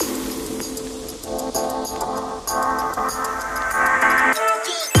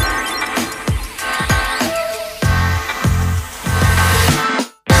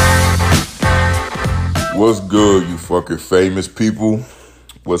What's good, you fucking famous people?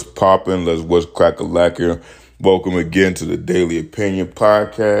 What's poppin'? What's crack-a-lackin'? Welcome again to the Daily Opinion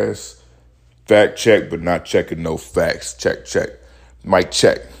Podcast. Fact check, but not checking no facts. Check. Mic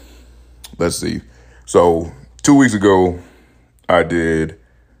check. Let's see. So, 2 weeks ago, I did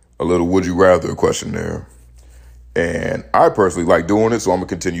a little Would You Rather questionnaire. And I personally like doing it, so I'm going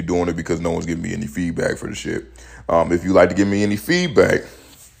to continue doing it because no one's giving me any feedback for the shit. If you'd like to give me any feedback,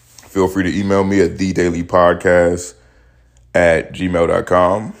 feel free to email me at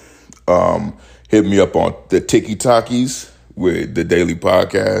thedailypodcast@gmail.com. Hit me up on the TikTokies with the Daily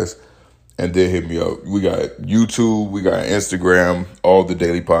Podcast. And then hit me up. We got YouTube, we got Instagram, all the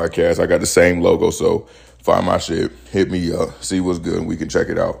Daily Podcasts. I got the same logo, so find my shit. Hit me up, see what's good, and we can check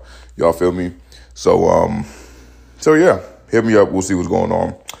it out. Y'all feel me? So yeah, hit me up. We'll see what's going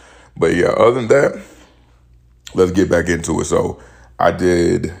on. But yeah, other than that, let's get back into it. So I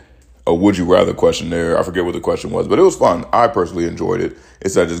did a Would You Rather questionnaire. I forget what the question was, but it was fun. I personally enjoyed it.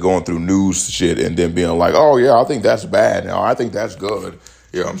 Instead of just going through news shit and then being like, oh yeah, I think that's bad. Now I think that's good.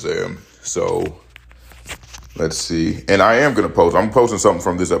 You know what I'm saying? So let's see. And I am going to post. I'm posting something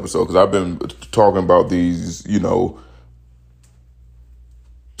from this episode because I've been talking about these,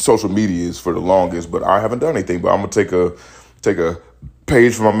 social medias for the longest, but I haven't done anything. But I'm going to take a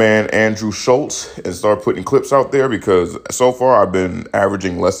page from my man Andrew Schultz and start putting clips out there because so far I've been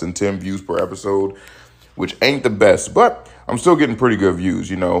averaging less than 10 views per episode, which ain't the best, but I'm still getting pretty good views.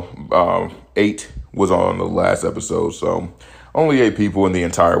 8 was on the last episode, so only 8 people in the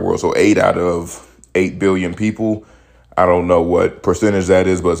entire world. So 8 out of 8 billion people. I don't know what percentage that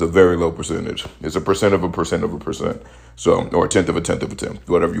is, but it's a very low percentage. It's a percent of a percent of a percent. So, or a tenth of a tenth of a tenth,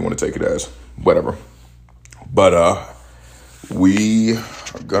 whatever you want to take it as, whatever. But we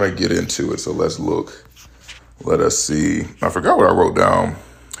are going to get into it. So let's look. Let us see. I forgot what I wrote down.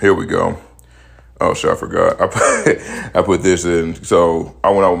 Here we go. Oh, shit, I forgot. I put this in. So I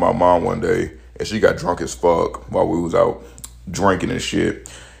went out with my mom one day and she got drunk as fuck while we was out drinking and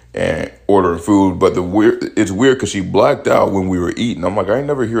shit and ordering food. But it's weird because she blacked out when we were eating. I'm like, I ain't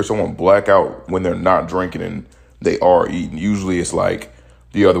never hear someone black out when they're not drinking and they are eating. Usually it's like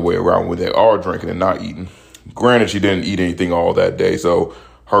the other way around when they are drinking and not eating. Granted, she didn't eat anything all that day, so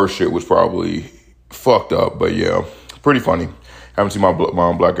her shit was probably fucked up. But yeah, pretty funny. Haven't seen my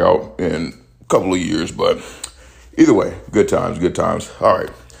mom black out in a couple of years, but either way, good times. All right.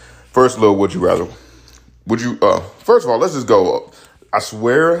 First little Would You Rather. First of all, let's just go. I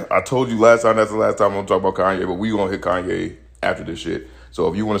swear, I told you last time, that's the last time I'm going to talk about Kanye, but we going to hit Kanye after this shit. So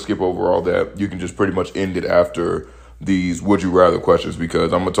if you want to skip over all that, you can just pretty much end it after these Would You Rather questions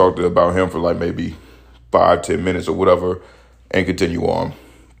because I'm going to talk about him for like maybe 5-10 minutes or whatever and continue on.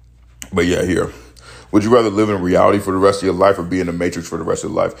 But yeah, here. Would you rather live in reality for the rest of your life or be in the Matrix for the rest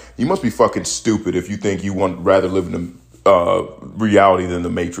of your life? You must be fucking stupid if you think you want rather live in the reality than the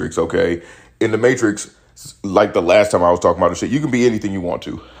Matrix, okay? In the Matrix, like the last time I was talking about this shit, you can be anything you want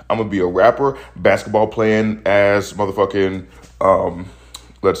to. I'm going to be a rapper, basketball playing ass motherfucking,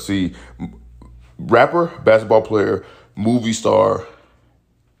 let's see, rapper, basketball player, movie star,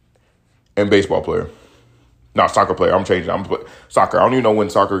 and baseball player. No, soccer player. I'm changing. Soccer. I don't even know when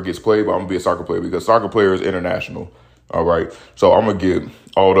soccer gets played, but I'm going to be a soccer player because soccer player is international. All right. So I'm going to get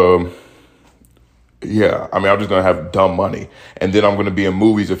all the... Yeah, I'm just going to have dumb money. And then I'm going to be in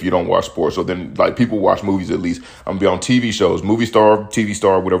movies if you don't watch sports. So then, like, people watch movies at least. I'm going to be on TV shows, movie star, TV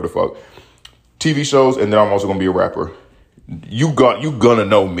star, whatever the fuck. TV shows, and then I'm also going to be a rapper. You gonna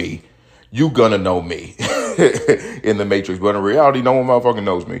know me. You gonna know me in the Matrix. But in reality, no one motherfucking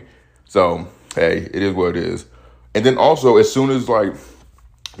knows me. So, hey, it is what it is. And then also, as soon as, like,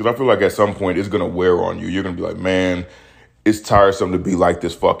 because I feel like at some point it's going to wear on you. You're going to be like, man, it's tiresome to be like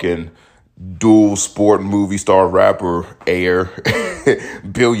this fucking dual sport movie star rapper billionaire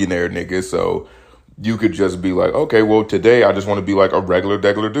nigga. So you could just be like, okay, well, today I just want to be like a regular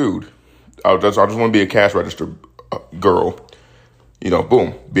dude. I just want to be a cash register girl.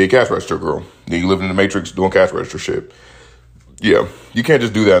 Boom, be a cash register girl. Then you live in the Matrix doing cash register shit. Yeah, you can't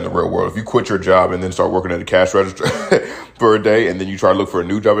just do that in the real world. If you quit your job and then start working at a cash register for a day and then you try to look for a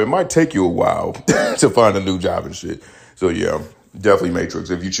new job, it might take you a while to find a new job and shit. So yeah, definitely Matrix.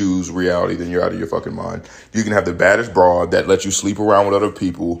 If you choose reality, then you're out of your fucking mind. You can have the baddest broad that lets you sleep around with other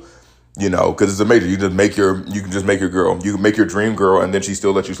people, because it's a Matrix. You can just make your girl. You can make your dream girl and then she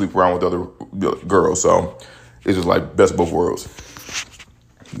still lets you sleep around with other girls. So it's just like best of both worlds.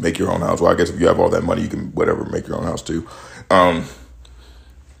 Make your own house. Well, I guess if you have all that money, you can make your own house too.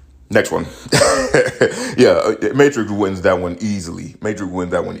 Next one. Yeah, Matrix wins that one easily.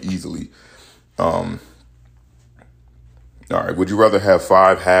 All right. Would you rather have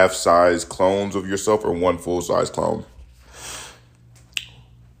 5 half-size clones of yourself or 1 full-size clone?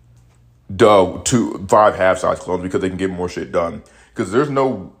 Duh, 5 half-size clones because they can get more shit done. Because there's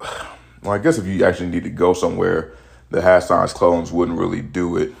no, well, I guess if you actually need to go somewhere, the half-size clones wouldn't really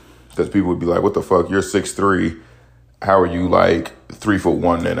do it. Because people would be like, what the fuck? You're 6'3". How are you like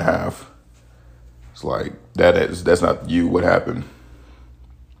 3'1.5"? It's like, that's not you. What happened?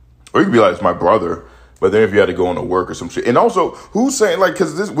 Or you could be like, it's my brother. But then if you had to go into work or some shit. And also, who's saying, like,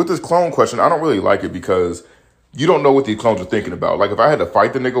 because with this clone question, I don't really like it because you don't know what these clones are thinking about. Like, if I had to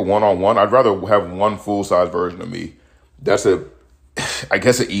fight the nigga one-on-one, I'd rather have 1 full-size version of me. That's I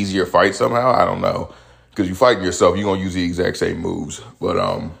guess, an easier fight somehow. I don't know. Because you fighting yourself, you're going to use the exact same moves. But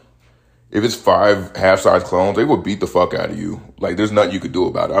if it's 5 half-size clones, they would beat the fuck out of you. Like, there's nothing you could do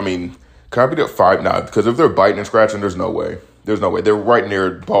about it. I mean, can I beat up 5? Nah, because if they're biting and scratching, there's no way. There's no way. They're right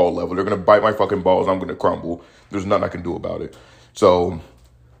near ball level. They're going to bite my fucking balls. I'm going to crumble. There's nothing I can do about it. So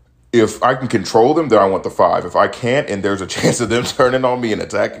if I can control them, then I want the 5. If I can't and there's a chance of them turning on me and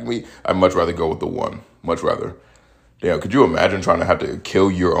attacking me, I'd much rather go with the 1. Much rather. Damn, could you imagine trying to have to kill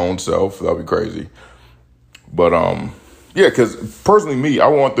your own self? That'd be crazy. But, yeah, because personally me, I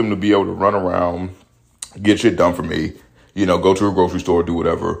want them to be able to run around, get shit done for me. You know, go to a grocery store, do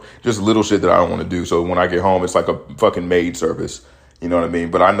whatever. Just little shit that I don't want to do. So when I get home, it's like a fucking maid service. You know what I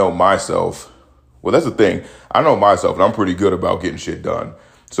mean? But I know myself. Well, that's the thing. I know myself, and I'm pretty good about getting shit done.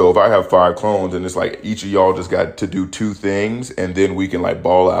 So if I have 5 clones, and it's like each of y'all just got to do 2 things, and then we can like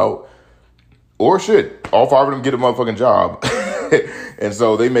ball out. Or shit, all 5 of them get a motherfucking job. And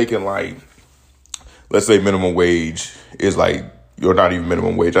so they making like, let's say minimum wage is like, or not even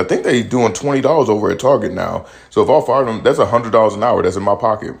minimum wage. I think they doing $20 over at Target now. So if all 5 of them, that's $100 an hour. That's in my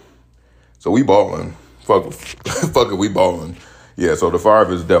pocket. So we balling. Fuck it, we balling. Yeah, so the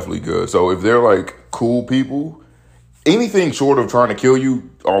 5 is definitely good. So if they're like cool people, anything short of trying to kill you,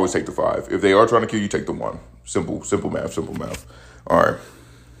 always take the 5. If they are trying to kill you, take the 1. Simple math. All right.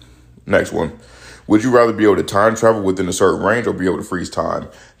 Next one. Would you rather be able to time travel within a certain range or be able to freeze time?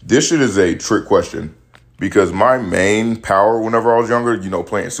 This shit is a trick question. Because my main power whenever I was younger, you know,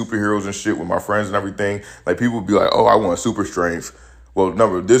 playing superheroes and shit with my friends and everything, like people would be like, oh, I want super strength. Well,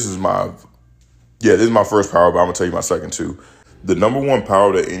 this is my first power, but I'm going to tell you my second too. The number 1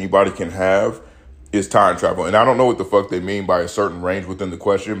 power that anybody can have is time travel. And I don't know what the fuck they mean by a certain range within the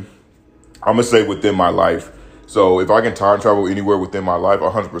question. I'm going to say within my life. So if I can time travel anywhere within my life,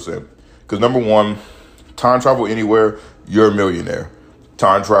 100%. Because number 1, time travel anywhere, you're a millionaire.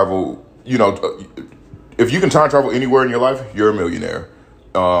 Time travel, you know, if you can time travel anywhere in your life, you're a millionaire.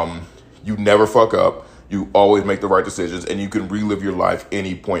 You never fuck up. You always make the right decisions, and you can relive your life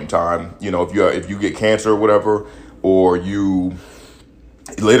any point in time. You know, if you get cancer or whatever, or you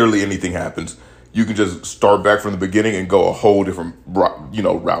literally anything happens, you can just start back from the beginning and go a whole different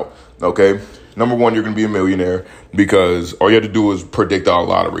route. Okay. Number 1, you're going to be a millionaire because all you have to do is predict our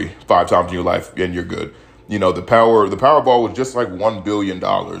lottery 5 times in your life, and you're good. You know, the Powerball was just like $1 billion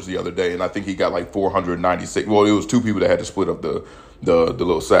the other day. And I think he got like 496. Well, it was 2 people that had to split up the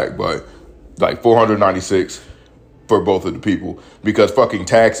little sack, but like 496 for both of the people because fucking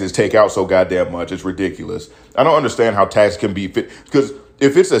taxes take out so goddamn much. It's ridiculous. I don't understand how tax can be fit because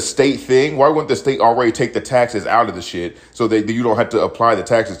if it's a state thing, why wouldn't the state already take the taxes out of the shit so that you don't have to apply the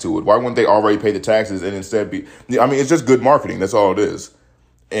taxes to it? Why wouldn't they already pay the taxes and instead be, I mean, it's just good marketing. That's all it is.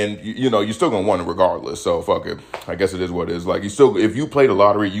 And, you know, you're still going to win it regardless. So, fuck it. I guess it is what it is. Like, if you play the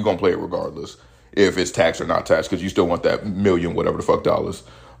lottery, you're going to play it regardless. If it's taxed or not taxed. Because you still want that million, whatever the fuck dollars.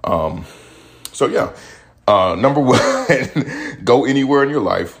 So, yeah. Number 1, go anywhere in your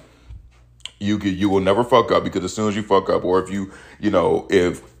life. You will never fuck up because as soon as you fuck up, or if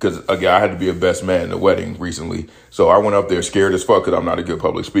because again, I had to be a best man in a wedding recently. So I went up there scared as fuck because I'm not a good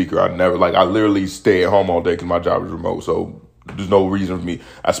public speaker. I literally stay at home all day because my job is remote. So there's no reason for me.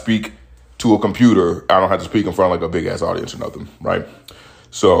 I speak to a computer. I don't have to speak in front of like a big ass audience or nothing. Right.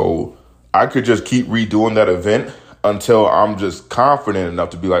 So I could just keep redoing that event until I'm just confident enough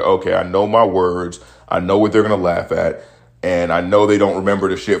to be like, okay, I know my words. I know what they're going to laugh at. And I know they don't remember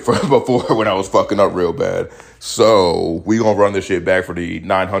the shit from before when I was fucking up real bad. So we going to run this shit back for the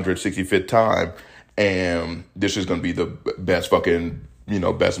 965th time. And this is going to be the best fucking,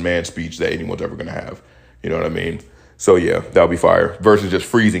 best man speech that anyone's ever going to have. You know what I mean? So yeah, that'll be fire. Versus just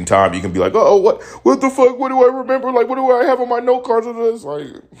freezing time. You can be like, oh, what the fuck? What do I remember? Like, what do I have on my note cards of this? Like,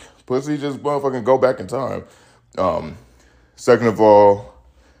 pussy, just motherfucking go back in time. Second of all,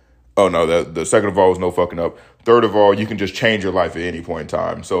 oh no, the second of all was no fucking up. Third of all, you can just change your life at any point in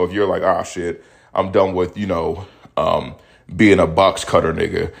time. So if you're like, shit, I'm done with, being a box cutter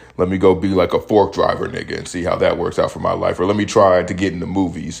nigga. Let me go be like a fork driver nigga and see how that works out for my life. Or let me try to get into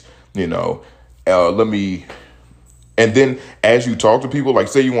movies, you know. And then as you talk to people, like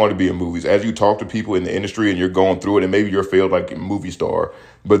say you want to be in movies, as you talk to people in the industry and you're going through it and maybe you're a failed like movie star,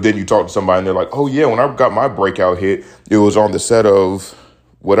 but then you talk to somebody and they're like, oh yeah, when I got my breakout hit, it was on the set of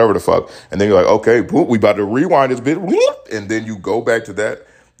whatever the fuck. And then you're like, okay, boom, we about to rewind this bit. And then you go back to that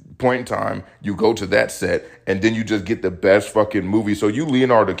point in time, you go to that set, and then you just get the best fucking movie. So you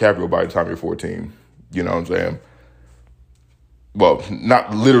Leonardo DiCaprio by the time you're 14. You know what I'm saying? Well,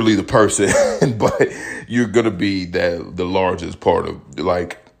 not literally the person, but you're going to be the largest part of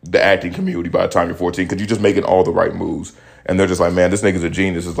like the acting community by the time you're 14 because you're just making all the right moves. And they're just like, man, this nigga's a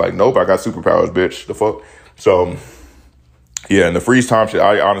genius. It's like, nope, I got superpowers, bitch. The fuck? So, yeah, and the freeze time shit,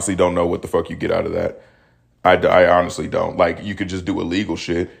 I honestly don't know what the fuck you get out of that. I honestly don't. Like, you could just do illegal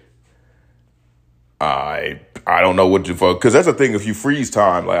shit. I don't know what you fuck, because that's the thing. If you freeze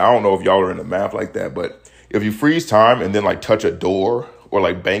time, like, I don't know if y'all are in the math like that, but if you freeze time and then like touch a door or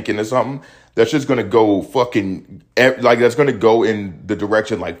like bank into something, that's just gonna go fucking like that's gonna go in the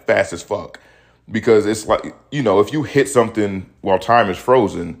direction like fast as fuck, because it's like, you know, if you hit something while time is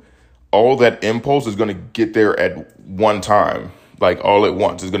frozen, all that impulse is gonna get there at one time, like all at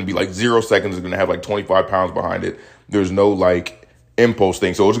once. It's gonna be like 0 seconds. It's gonna have like 25 pounds behind it. There's no like impulse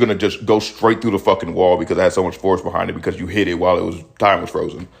thing, so it's gonna just go straight through the fucking wall because it has so much force behind it because you hit it while time was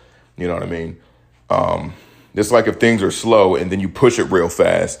frozen. You know what I mean? It's like if things are slow and then you push it real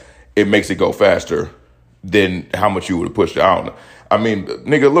fast, it makes it go faster than how much you would have pushed it. I don't know. I mean,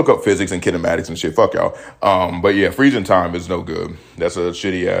 nigga, look up physics and kinematics and shit. Fuck y'all. But yeah, freezing time is no good. That's a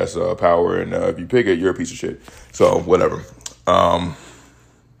shitty ass power, and if you pick it, you're a piece of shit. So whatever.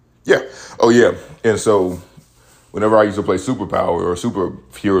 Yeah. Oh yeah. And so whenever I used to play superpower or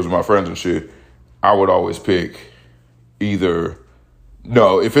superheroes with my friends and shit, I would always pick either.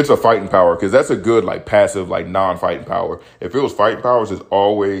 No, if it's a fighting power, because that's a good, like, passive, like, non-fighting power. If it was fighting powers, it's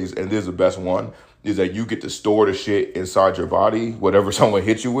always, and this is the best one, is that you get to store the shit inside your body, whatever someone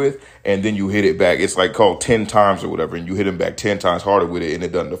hits you with, and then you hit it back. It's, like, called 10 times or whatever, and you hit them back 10 times harder with it, and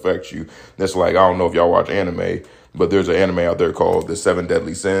it doesn't affect you. That's like, I don't know if y'all watch anime, but there's an anime out there called The 7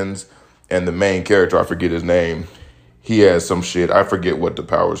 Deadly Sins, and the main character, I forget his name, he has some shit, I forget what the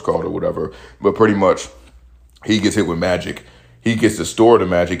power is called or whatever, but pretty much, he gets hit with magic. He gets to store the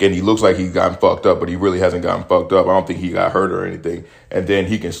magic, and he looks like he's gotten fucked up, but he really hasn't gotten fucked up. I don't think he got hurt or anything. And then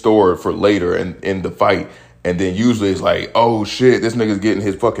he can store it for later in the fight. And then usually it's like, oh shit, this nigga's getting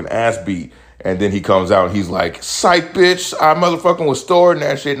his fucking ass beat. And then he comes out and he's like, psych, bitch, I motherfucking was storing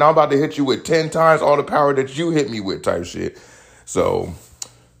that shit, and I'm about to hit you with 10 times all the power that you hit me with type shit. So,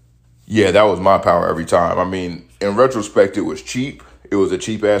 yeah, that was my power every time. I mean, in retrospect, it was cheap. It was a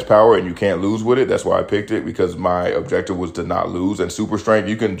cheap-ass power, and you can't lose with it. That's why I picked it, because my objective was to not lose. And super strength,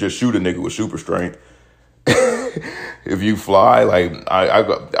 you can just shoot a nigga with super strength. If you fly, like,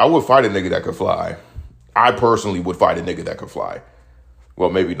 I would fight a nigga that could fly. I personally would fight a nigga that could fly. Well,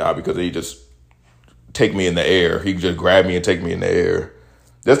 maybe not, because he just take me in the air. He could just grab me and take me in the air.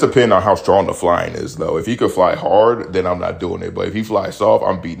 That's depending on how strong the flying is, though. If he could fly hard, then I'm not doing it. But if he flies soft,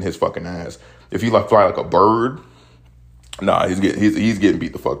 I'm beating his fucking ass. If he like fly like a bird, nah, he's getting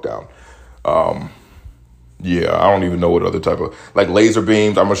beat the fuck down. Yeah, I don't even know what other type of, like, laser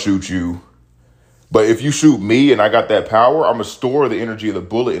beams, I'm gonna shoot you. But if you shoot me and I got that power, I'm gonna store the energy of the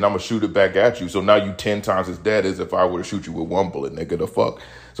bullet and I'm gonna shoot it back at you. So now you 10 times as dead as if I were to shoot you with one bullet, nigga, the fuck.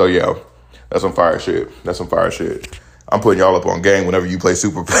 So yeah, that's some fire shit. I'm putting y'all up on game whenever you play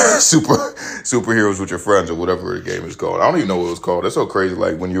superheroes with your friends or whatever the game is called. I don't even know what it was called. That's so crazy.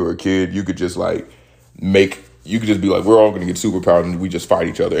 Like, when you were a kid, you could just like you could just be like, we're all going to get superpowers and we just fight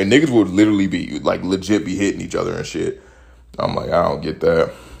each other. And niggas would literally be, like, legit be hitting each other and shit. I'm like, I don't get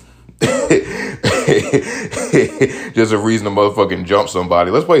that. Just a reason to motherfucking jump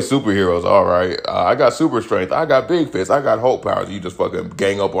somebody. Let's play superheroes. All right. I got super strength. I got big fists. I got Hulk powers. You just fucking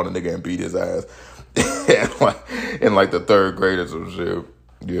gang up on a nigga and beat his ass. in like the third grade or some shit.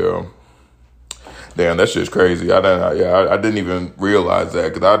 Yeah. Damn, that shit's crazy. I didn't even realize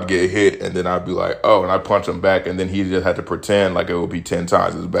that, because I'd get hit and then I'd be like, oh, and I'd punch him back, and then he just had to pretend like it would be 10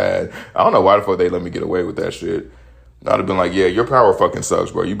 times as bad. I don't know why the fuck they let me get away with that shit. I'd have been like, yeah, your power fucking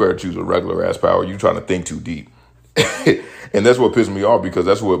sucks, bro. You better choose a regular ass power. You trying to think too deep. And that's what pissed me off, because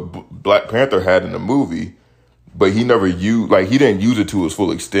that's what Black Panther had in the movie, but he never used, like, he didn't use it to its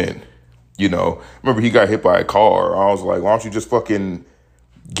full extent. You know, remember he got hit by a car. I was like, why don't you just fucking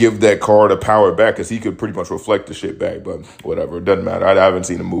give that car the power back, because he could pretty much reflect the shit back, but whatever, it doesn't matter. I haven't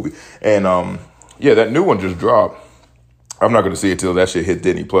seen the movie. And yeah, that new one just dropped. I'm not going to see it till that shit hit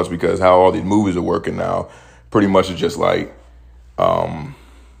Disney Plus, because how all these movies are working now, pretty much it's just like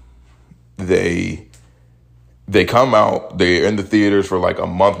They come out, they're in the theaters for like a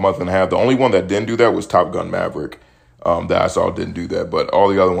month and a half. The only one that didn't do that was Top Gun Maverick, that I saw didn't do that. But all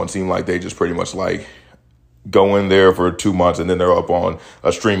the other ones seem like they just pretty much like go in there for 2 months and then they're up on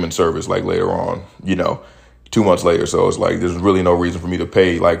a streaming service like later on, 2 months later. So it's like there's really no reason for me to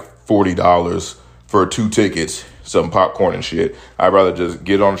pay like $40 for 2 tickets, some popcorn and shit. I'd rather just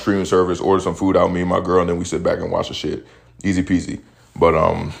get on a streaming service, order some food out, me and my girl, and then we sit back and watch the shit. Easy peasy. But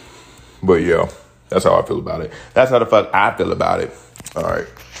yeah, that's how I feel about it. That's how the fuck I feel about it. All right.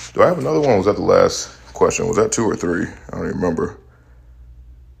 Do I have another one? Was that the last question? Was that 2 or 3? I don't even remember.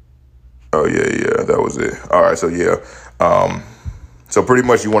 Oh, yeah, that was it. All right, so yeah. So pretty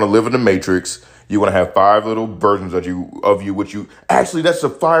much you want to live in the Matrix. You want to have 5 little versions of you, which you... Actually, that's the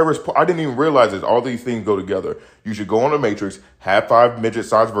firest part. I didn't even realize that all these things go together. You should go on the Matrix, have 5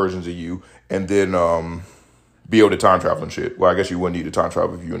 midget-sized versions of you, and then be able to time travel and shit. Well, I guess you wouldn't need to time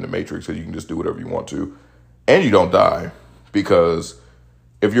travel if you're in the Matrix, because you can just do whatever you want to. And you don't die, because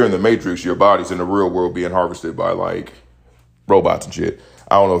if you're in the Matrix, your body's in the real world being harvested by, like, robots and shit.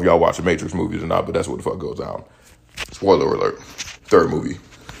 I don't know if y'all watch the Matrix movies or not, but that's what the fuck goes down. Spoiler alert. 3rd movie.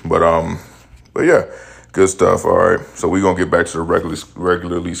 But yeah, good stuff. All right. So we're going to get back to the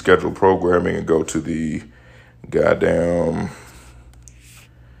regularly scheduled programming and go to the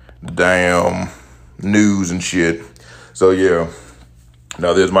damn news and shit. So yeah.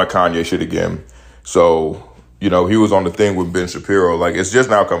 Now there's my Kanye shit again. So, he was on the thing with Ben Shapiro. Like, it's just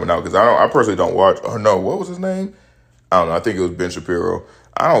now coming out because I personally don't watch. Oh no, what was his name? I don't know. I think it was Ben Shapiro.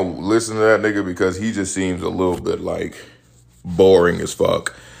 I don't listen to that nigga because he just seems a little bit like boring as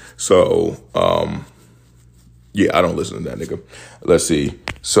fuck. So, yeah, I don't listen to that nigga. Let's see.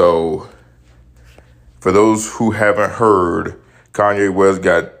 So, for those who haven't heard, Kanye West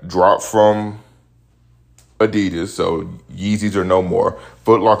got dropped from Adidas, so Yeezys are no more.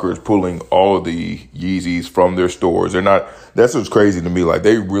 Foot Locker is pulling all of the Yeezys from their stores. They're not. That's what's crazy to me. Like,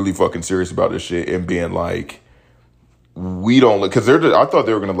 they really fucking serious about this shit and being like, we don't look, because I thought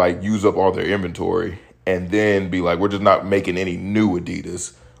they were gonna like use up all their inventory and then be like, we're just not making any new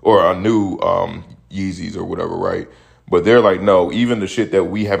Adidas or a new Yeezys or whatever, right? But they're like, no, even the shit that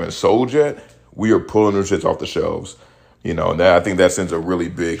we haven't sold yet, we are pulling those shits off the shelves, and that, I think that sends a really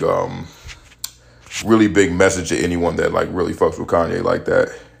big message to anyone that like really fucks with Kanye like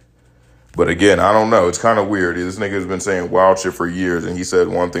that. But again, I don't know. It's kind of weird. This nigga has been saying wild shit for years, and he said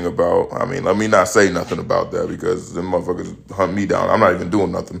one thing about, let me not say nothing about that because them motherfuckers hunt me down. I'm not even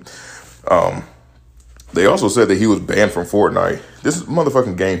doing nothing. They also said that he was banned from Fortnite. This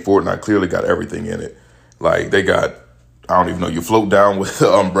motherfucking game, Fortnite, clearly got everything in it. Like, they got, I don't even know, you float down with the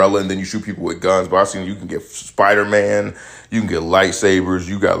umbrella and then you shoot people with guns. But I've seen you can get Spider-Man, you can get lightsabers,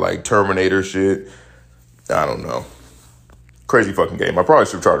 you got like Terminator shit. I don't know. Crazy fucking game. I probably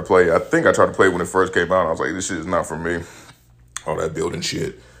should have tried to play it. I think I tried to play it when it first came out. I was like, this shit is not for me. All that building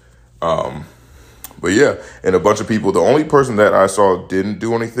shit. But yeah, and a bunch of people, the only person that I saw didn't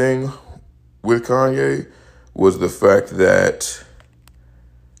do anything with Kanye was the fact that,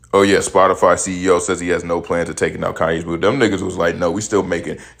 oh yeah, Spotify CEO says he has no plan to taking out Kanye's boot. Them niggas was like, no, we still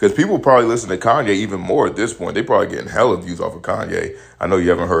making, because people probably listen to Kanye even more at this point. They probably getting hella views off of Kanye. I know you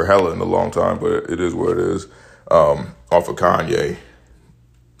haven't heard hella in a long time, but it is what it is. Off of Kanye,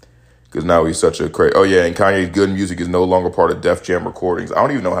 because now he's such a crazy. Oh yeah, and Kanye's good music is no longer part of Def Jam recordings. I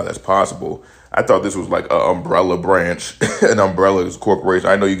don't even know how that's possible. I thought this was like an umbrella branch, an umbrella is corporation.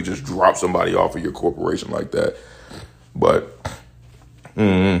 I know you could just drop somebody off of your corporation like that, but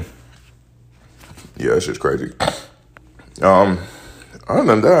yeah, it's just crazy. Other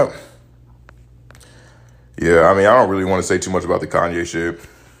than that, yeah, I don't really want to say too much about the Kanye shit.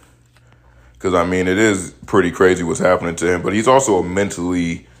 Because, it is pretty crazy what's happening to him. But he's also a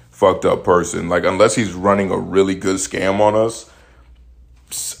mentally fucked up person. Like, unless he's running a really good scam on us,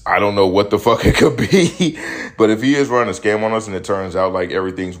 I don't know what the fuck it could be. But if he is running a scam on us and it turns out like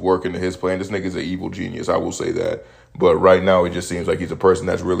everything's working to his plan, this nigga's an evil genius. I will say that. But right now, it just seems like he's a person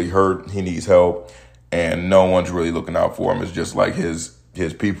that's really hurt. He needs help. And no one's really looking out for him. It's just like his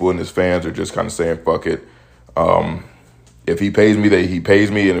people and his fans are just kind of saying, fuck it. If he pays me, he pays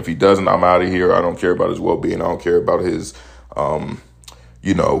me. And if he doesn't, I'm out of here. I don't care about his well-being. I don't care about his,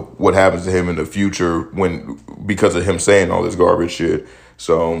 what happens to him in the future because of him saying all this garbage shit.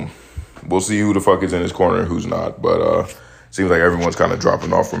 So we'll see who the fuck is in his corner and who's not. But seems like everyone's kind of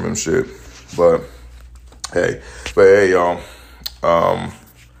dropping off from him shit. But hey, y'all.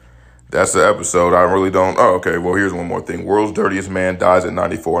 That's the episode. I really don't. Oh, okay. Well, here's one more thing. World's dirtiest man dies at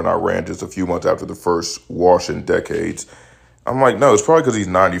 94 in Iran just a few months after the first wash in decades. I'm like, no, it's probably because he's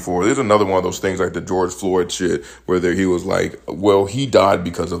 94. There's another one of those things like the George Floyd shit where he was like, well, he died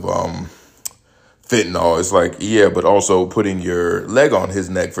because of fentanyl. It's like, yeah, but also putting your leg on his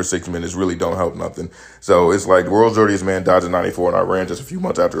neck for 6 minutes really don't help nothing. So it's like the world's dirtiest man died in 94 in Iran just a few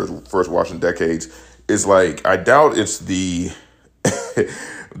months after his first wash in decades. It's like, I doubt it's the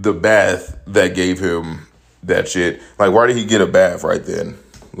the bath that gave him that shit. Like, why did he get a bath right then?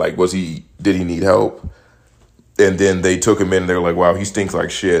 Like, did he need help? And then they took him in and they were like, wow, he stinks like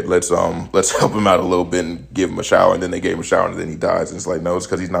shit. Let's help him out a little bit and give him a shower. And then they gave him a shower and then he dies. And it's like, no, it's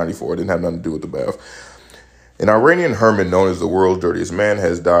because he's 94. It didn't have nothing to do with the bath. An Iranian hermit known as the world's dirtiest man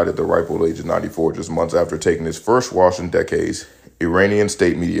has died at the ripe old age of 94, just months after taking his first wash in decades. Iranian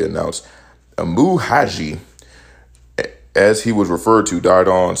state media announced Amu Haji, as he was referred to, died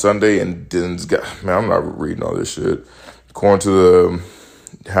on Sunday and man, I'm not reading all this shit. According to the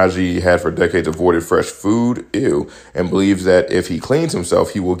Haji had for decades avoided fresh food, and believes that if he cleans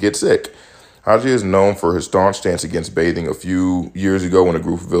himself, he will get sick. Haji is known for his staunch stance against bathing. A few years ago, when a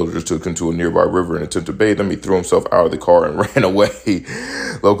group of villagers took him to a nearby river and attempted to bathe him, he threw himself out of the car and ran away.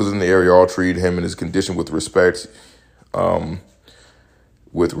 Locals in the area all treated him and his condition with respect. I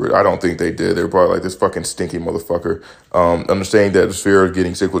don't think they did. They were probably like, this fucking stinky motherfucker. Understanding that his fear of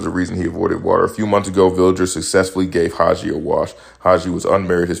getting sick was the reason he avoided water. A few months ago, villagers successfully gave Haji a wash. Haji was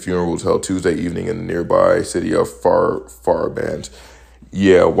unmarried. His funeral was held Tuesday evening in the nearby city of Faraband.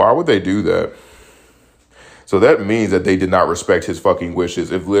 Yeah, why would they do that? So that means that they did not respect his fucking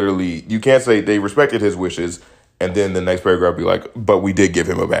wishes. If literally, you can't say they respected his wishes, and then the next paragraph be like, but we did give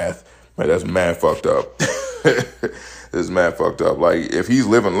him a bath. Man, that's mad fucked up. This is mad fucked up. Like, if he's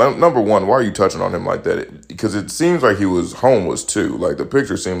living, number one, why are you touching on him like that? Because it seems like he was homeless too. Like, the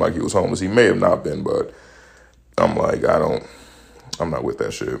picture seemed like he was homeless. He may have not been, but I'm like, I'm not with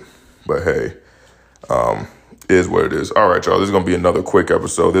that shit. But hey, is what it is. All right, y'all, this is going to be another quick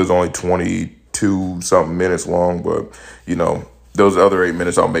episode. There's only 22 something minutes long, but those other 8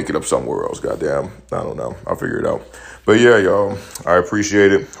 minutes, I'll make it up somewhere else. Goddamn. I don't know. I'll figure it out. But yeah, y'all, I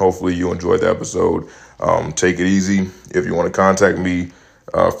appreciate it. Hopefully you enjoyed the episode. Take it easy. If you want to contact me,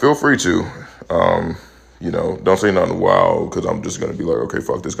 feel free to. Don't say nothing wild because I'm just going to be like, okay,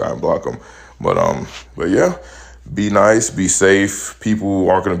 fuck this guy and block him. But yeah, be nice, be safe. People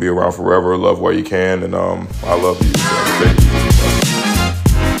aren't going to be around forever. Love while you can. And I love you. So